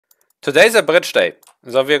Today's a bridge day,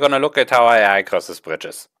 so we're gonna look at how AI crosses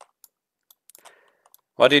bridges.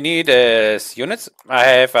 What you need is units. I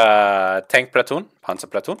have a tank platoon, panzer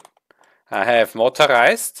platoon. I have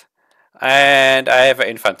motorized, and I have an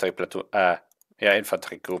infantry platoon.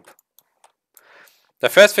 Infantry group. The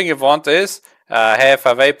first thing you want is have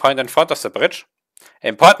a waypoint in front of the bridge.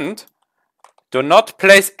 Important: do not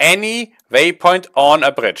place any waypoint on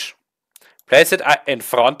a bridge. Place it in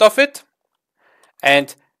front of it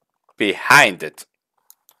and behind it,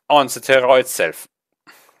 on the terrain itself.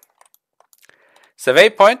 The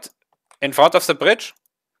waypoint in front of the bridge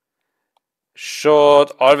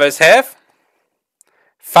should always have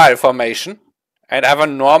file formation and either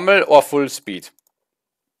normal or full speed.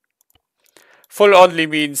 Full only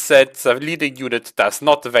means that the leading unit does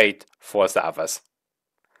not wait for the others.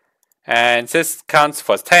 And this counts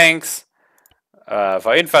for tanks,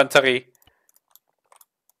 for infantry.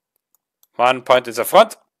 1 point in the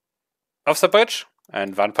front of the bridge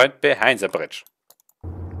and 1 point behind the bridge.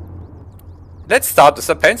 Let's start with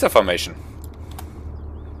the panzer formation.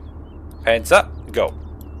 Panzer, go.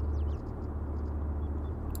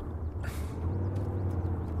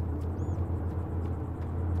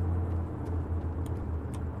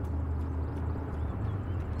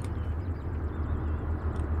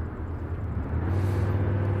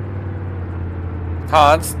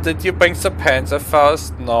 Hans, did you bring the panzer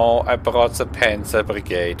first? No, I brought the panzer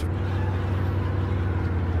brigade.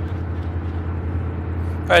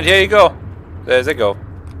 And here you go. There they go.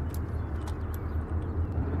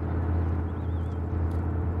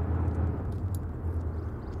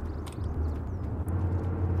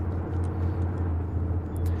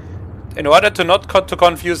 In order to not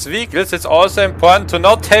confuse vehicles, it's also important to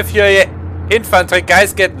not have your infantry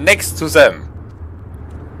guys get next to them.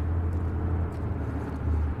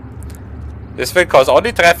 This will cause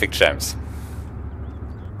only traffic jams.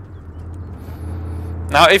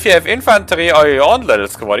 Now, if you have infantry or your own little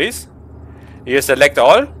squaddies, you select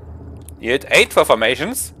all, you hit 8 for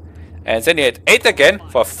formations, and then you hit 8 again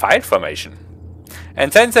for file formation.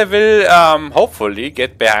 And then they will hopefully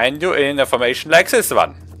get behind you in a formation like this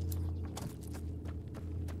one.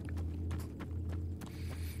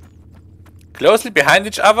 Closely behind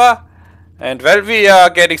each other, and well, we are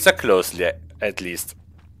getting so closely at least.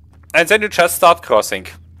 And then you just start crossing.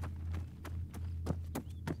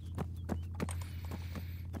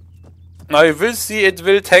 Now you will see it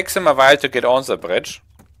will take them a while to get on the bridge.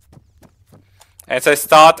 And they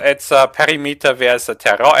start at the perimeter where the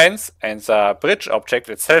terrain ends and the bridge object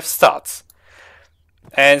itself starts.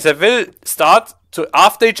 And they will start to,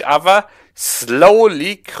 after each other,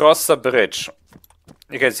 slowly cross the bridge.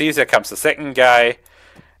 You can see there comes the second guy,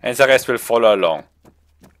 and the rest will follow along.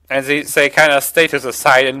 And they kind of stay to the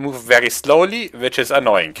side and move very slowly, which is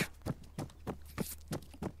annoying.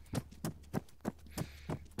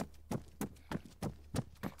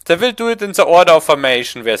 They will do it in the order of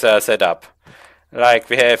formation where they are set up. Like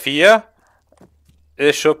we have here,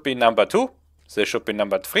 this should be number 2, this should be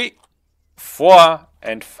number 3, 4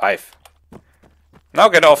 and 5. Now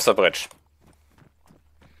get off the bridge.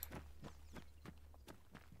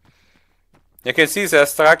 You can see they're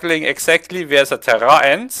struggling exactly where the terrain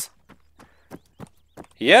ends.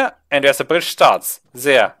 Here, and where the bridge starts.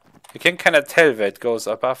 There. You can kind of tell where it goes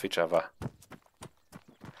above each other.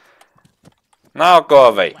 Now go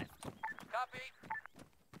away.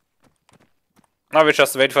 Now we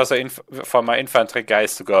just wait for my infantry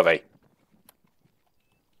guys to go away.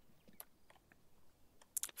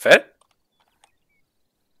 Fed?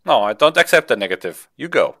 No, I don't accept the negative. You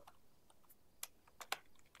go.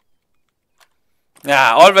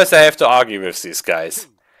 Yeah, always I have to argue with these guys. 2,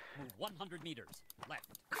 move 100 meters left.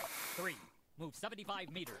 3, move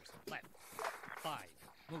 75 meters left. 5,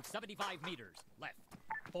 move 75 meters left.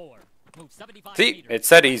 4, move 75 See, meters. it's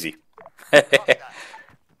that easy.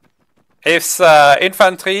 If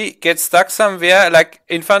infantry gets stuck somewhere, like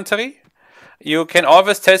infantry, you can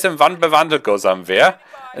always tell them one by one to go somewhere.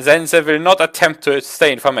 Then they will not attempt to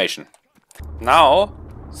stay in formation. Now,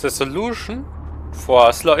 the solution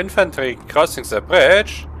for slow infantry crossing the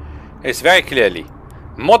bridge is very clearly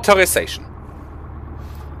motorization.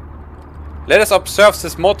 Let us observe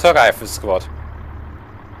this motor rifle squad.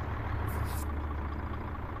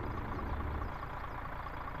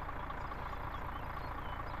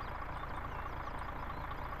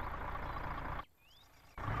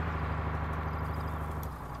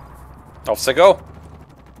 Off they go.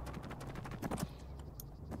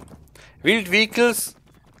 Wheeled vehicles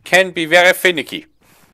can be very finicky.